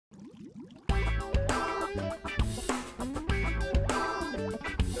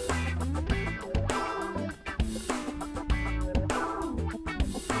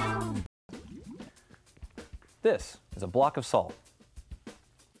This is a block of salt.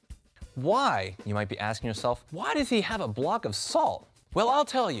 Why, you might be asking yourself, why does he have a block of salt? Well, I'll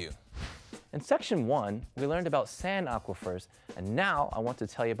tell you. In section 1, we learned about sand aquifers, and now I want to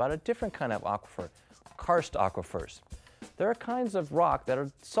tell you about a different kind of aquifer, karst aquifers. There are kinds of rock that are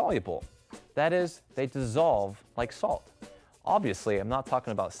soluble. That is, they dissolve like salt. Obviously, I'm not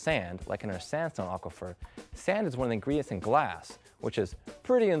talking about sand, like in our sandstone aquifer. Sand is one of the ingredients in glass, which is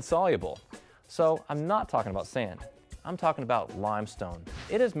pretty insoluble. So I'm not talking about sand. I'm talking about limestone.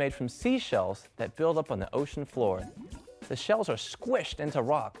 It is made from seashells that build up on the ocean floor. The shells are squished into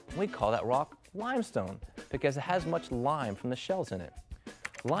rock. We call that rock limestone because it has much lime from the shells in it.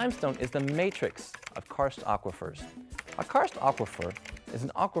 Limestone is the matrix of karst aquifers. A karst aquifer is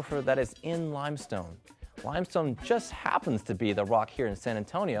an aquifer that is in limestone. Limestone just happens to be the rock here in San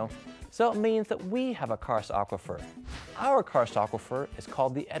Antonio, so it means that we have a karst aquifer. Our karst aquifer is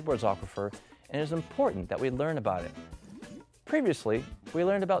called the Edwards Aquifer, and it is important that we learn about it. Previously, we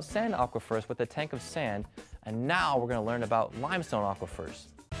learned about sand aquifers with a tank of sand, and now we're going to learn about limestone aquifers.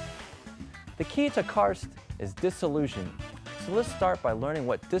 The key to karst is dissolution, so let's start by learning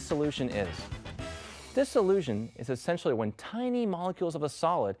what dissolution is. Dissolution is essentially when tiny molecules of a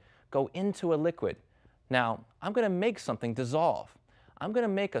solid go into a liquid. Now, I'm going to make something dissolve. I'm going to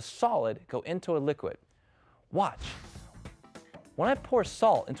make a solid go into a liquid. Watch. When I pour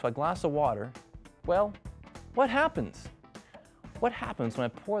salt into a glass of water, well, what happens? What happens when I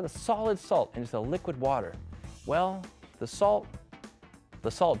pour the solid salt into the liquid water? Well, the salt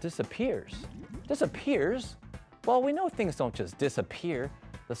disappears. Disappears? Well, we know things don't just disappear.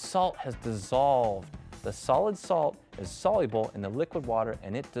 The salt has dissolved. The solid salt is soluble in the liquid water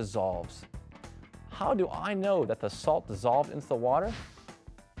and it dissolves. How do I know that the salt dissolved into the water?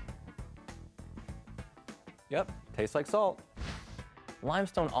 Yep, tastes like salt.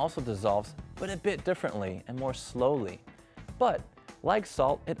 Limestone also dissolves, but a bit differently and more slowly. But, like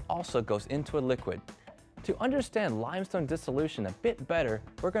salt, it also goes into a liquid. To understand limestone dissolution a bit better,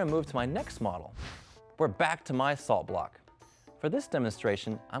 we're going to move to my next model. We're back to my salt block. For this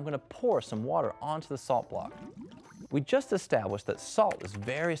demonstration, I'm going to pour some water onto the salt block. We just established that salt is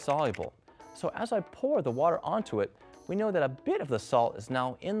very soluble. So as I pour the water onto it, we know that a bit of the salt is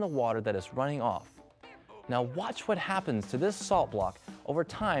now in the water that is running off. Now watch what happens to this salt block over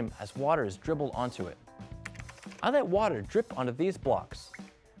time as water is dribbled onto it. I let water drip onto these blocks.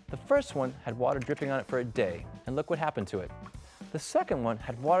 The first one had water dripping on it for a day, and look what happened to it. The second one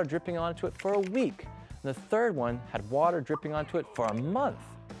had water dripping onto it for a week. And the third one had water dripping onto it for a month.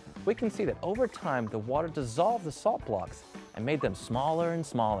 We can see that over time, the water dissolved the salt blocks and made them smaller and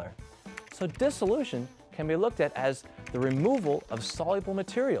smaller. So dissolution can be looked at as the removal of soluble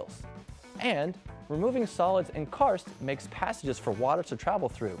materials. And removing solids in karst makes passages for water to travel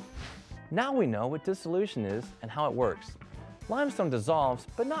through. Now we know what dissolution is and how it works. Limestone dissolves,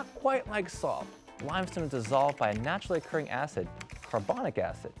 but not quite like salt. Limestone is dissolved by a naturally occurring acid, carbonic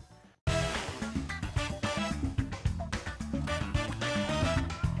acid.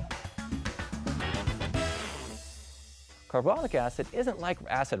 Carbonic acid isn't like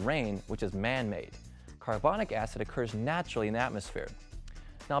acid rain, which is man-made. Carbonic acid occurs naturally in the atmosphere.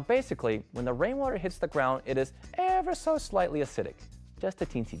 Now basically, when the rainwater hits the ground, it is ever so slightly acidic, just a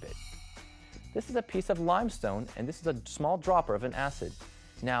teensy bit. This is a piece of limestone, and this is a small dropper of an acid.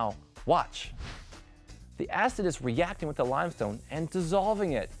 Now, watch. The acid is reacting with the limestone and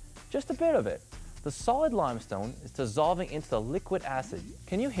dissolving it, just a bit of it. The solid limestone is dissolving into the liquid acid.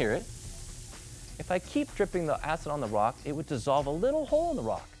 Can you hear it? If I keep dripping the acid on the rock, it would dissolve a little hole in the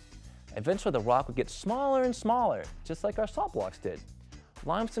rock. Eventually, the rock would get smaller and smaller, just like our salt blocks did.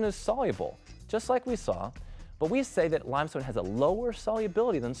 Limestone is soluble, just like we saw, but we say that limestone has a lower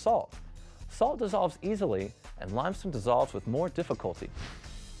solubility than salt. Salt dissolves easily, and limestone dissolves with more difficulty.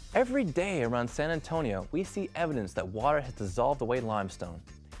 Every day around San Antonio, we see evidence that water has dissolved away limestone.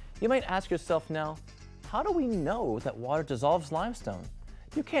 You might ask yourself now, how do we know that water dissolves limestone?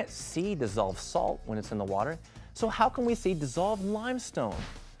 You can't see dissolved salt when it's in the water, so how can we see dissolved limestone?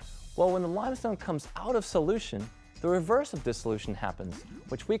 Well, when the limestone comes out of solution, the reverse of dissolution happens,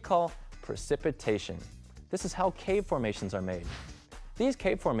 which we call precipitation. This is how cave formations are made. These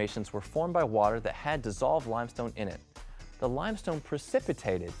cave formations were formed by water that had dissolved limestone in it. The limestone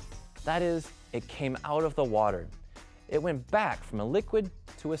precipitated, that is, it came out of the water. It went back from a liquid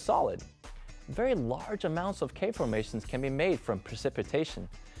to a solid. Very large amounts of cave formations can be made from precipitation.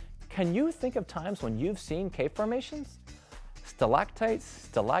 Can you think of times when you've seen cave formations? Stalactites,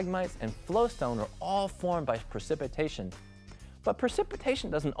 stalagmites, and flowstone are all formed by precipitation. But precipitation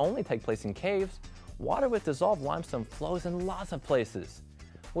doesn't only take place in caves. Water with dissolved limestone flows in lots of places.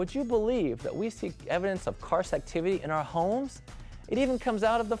 Would you believe that we see evidence of karst activity in our homes? It even comes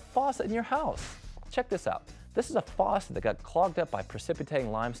out of the faucet in your house. Check this out. This is a faucet that got clogged up by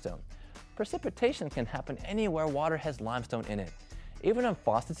precipitating limestone. Precipitation can happen anywhere water has limestone in it, even on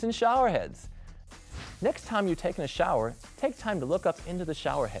faucets and shower heads. Next time you're taking a shower, take time to look up into the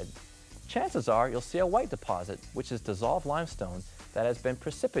shower head. Chances are you'll see a white deposit, which is dissolved limestone that has been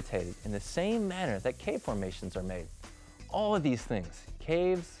precipitated in the same manner that cave formations are made. All of these things,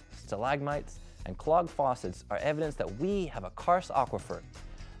 caves, stalagmites, and clogged faucets, are evidence that we have a karst aquifer.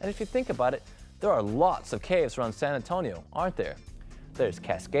 And if you think about it, there are lots of caves around San Antonio, aren't there? There's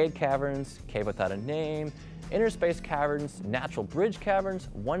Cascade Caverns, Cave Without a Name, Inner Space Caverns, Natural Bridge Caverns,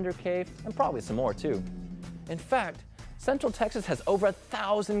 Wonder Cave, and probably some more too. In fact, Central Texas has over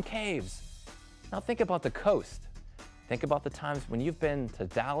 1,000 caves. Now think about the coast. Think about the times when you've been to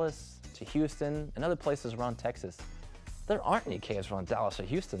Dallas, to Houston, and other places around Texas. There aren't any caves around Dallas or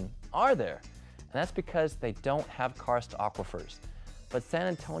Houston, are there? And that's because they don't have karst aquifers. But San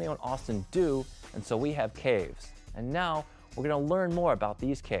Antonio and Austin do, and so we have caves. And now we're going to learn more about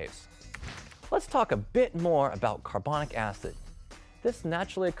these caves. Let's talk a bit more about carbonic acid. This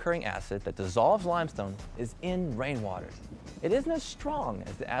naturally occurring acid that dissolves limestone is in rainwater. It isn't as strong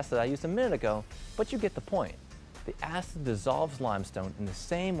as the acid I used a minute ago, but you get the point. The acid dissolves limestone in the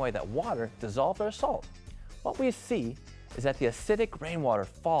same way that water dissolves our salt. What we see is that the acidic rainwater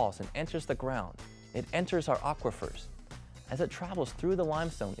falls and enters the ground. It enters our aquifers. As it travels through the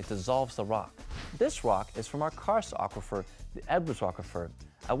limestone, it dissolves the rock. This rock is from our Karst Aquifer, the Edwards Aquifer.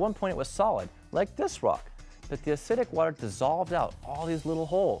 At one point it was solid, like this rock, but the acidic water dissolved out all these little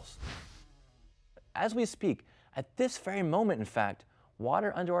holes. As we speak, at this very moment in fact,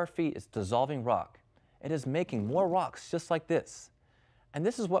 water under our feet is dissolving rock. It is making more rocks just like this. And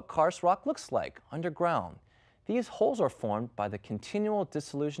this is what karst rock looks like underground. These holes are formed by the continual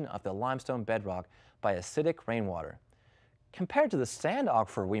dissolution of the limestone bedrock by acidic rainwater. Compared to the sand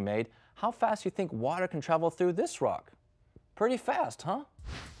aquifer we made, how fast do you think water can travel through this rock? Pretty fast, huh?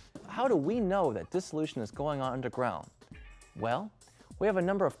 How do we know that dissolution is going on underground? Well, we have a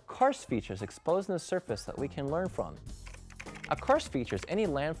number of karst features exposed in the surface that we can learn from. A karst feature is any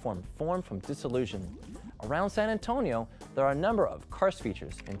landform formed from dissolution. Around San Antonio, there are a number of karst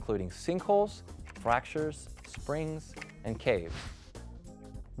features, including sinkholes, fractures, springs, and caves.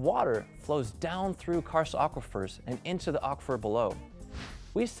 Water flows down through karst aquifers and into the aquifer below.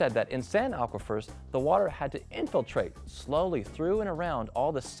 We said that in sand aquifers, the water had to infiltrate slowly through and around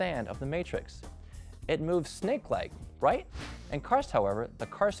all the sand of the matrix. It moves snake-like, right? In karst, however, the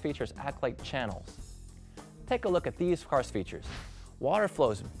karst features act like channels. Take a look at these karst features. Water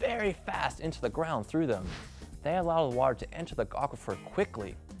flows very fast into the ground through them. They allow the water to enter the aquifer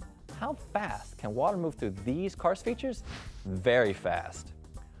quickly. How fast can water move through these karst features? Very fast.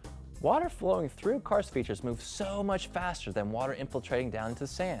 Water flowing through karst features moves so much faster than water infiltrating down into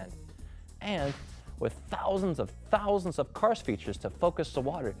sand. And with thousands of karst features to focus the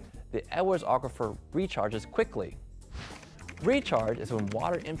water, the Edwards Aquifer recharges quickly. Recharge is when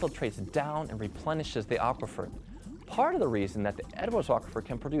water infiltrates down and replenishes the aquifer. Part of the reason that the Edwards Aquifer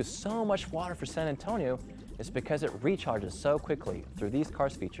can produce so much water for San Antonio is because it recharges so quickly through these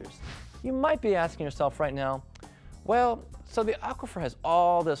karst features. You might be asking yourself right now, well, so the aquifer has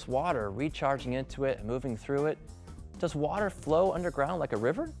all this water recharging into it and moving through it. Does water flow underground like a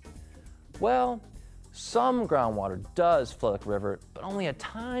river? Well, some groundwater does flow like a river, but only a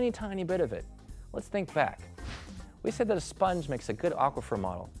tiny, tiny bit of it. Let's think back. We said that a sponge makes a good aquifer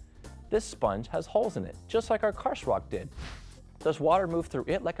model. This sponge has holes in it, just like our karst rock did. Does water move through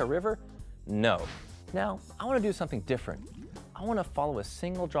it like a river? No. Now, I want to do something different. I want to follow a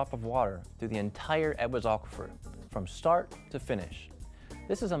single drop of water through the entire Edwards Aquifer, from start to finish.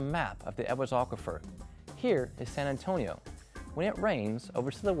 This is a map of the Edwards Aquifer. Here is San Antonio. When it rains over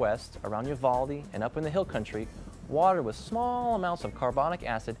to the west, around Uvalde and up in the hill country, water with small amounts of carbonic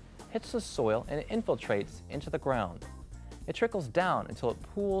acid hits the soil and it infiltrates into the ground. It trickles down until it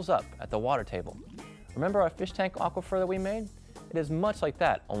pools up at the water table. Remember our fish tank aquifer that we made? It is much like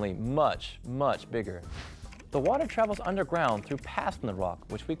that, only much, much bigger. The water travels underground through paths in the rock,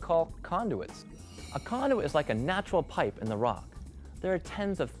 which we call conduits. A conduit is like a natural pipe in the rock. There are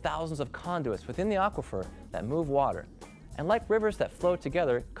tens of thousands of conduits within the aquifer that move water. And like rivers that flow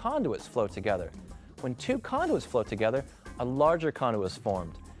together, conduits flow together. When two conduits flow together, a larger conduit is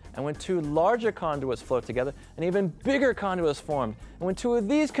formed. And when two larger conduits flow together, an even bigger conduit is formed. And when two of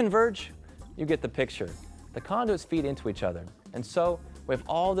these converge, you get the picture. The conduits feed into each other. And so we have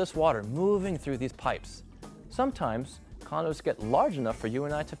all this water moving through these pipes. Sometimes conduits get large enough for you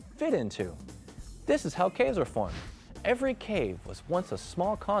and I to fit into. This is how caves are formed. Every cave was once a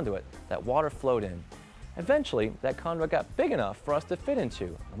small conduit that water flowed in. Eventually, that conduit got big enough for us to fit into,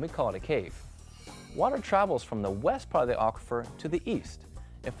 and we call it a cave. Water travels from the west part of the aquifer to the east.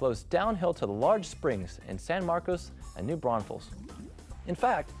 It flows downhill to the large springs in San Marcos and New Braunfels. In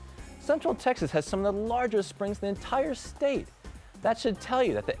fact, Central Texas has some of the largest springs in the entire state. That should tell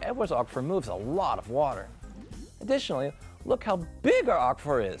you that the Edwards Aquifer moves a lot of water. Additionally, look how big our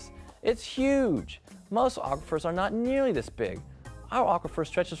aquifer is. It's huge. Most aquifers are not nearly this big. Our aquifer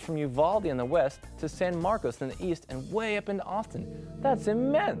stretches from Uvalde in the west to San Marcos in the east and way up into Austin. That's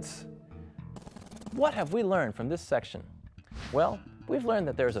immense. What have we learned from this section? Well, we've learned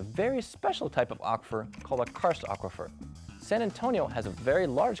that there is a very special type of aquifer called a karst aquifer. San Antonio has a very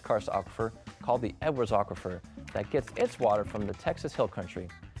large karst aquifer called the Edwards Aquifer that gets its water from the Texas Hill Country.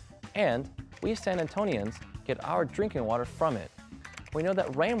 And we San Antonians get our drinking water from it. We know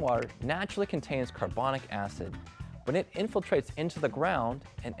that rainwater naturally contains carbonic acid. When it infiltrates into the ground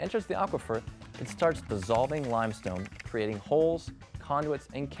and enters the aquifer, it starts dissolving limestone, creating holes, conduits,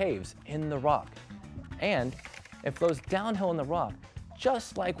 and caves in the rock. And it flows downhill in the rock,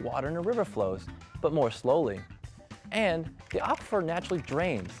 just like water in a river flows, but more slowly. And the aquifer naturally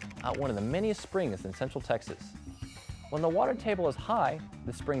drains out one of the many springs in Central Texas. When the water table is high,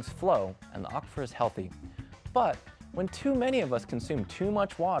 the springs flow and the aquifer is healthy. But when too many of us consume too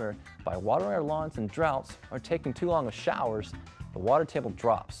much water by watering our lawns in droughts or taking too long of showers, the water table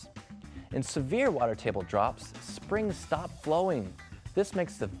drops. In severe water table drops, springs stop flowing. This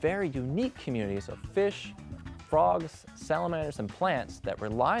makes the very unique communities of fish, frogs, salamanders, and plants that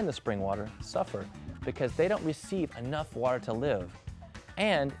rely on the spring water suffer because they don't receive enough water to live.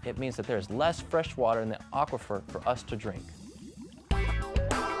 And it means that there is less fresh water in the aquifer for us to drink.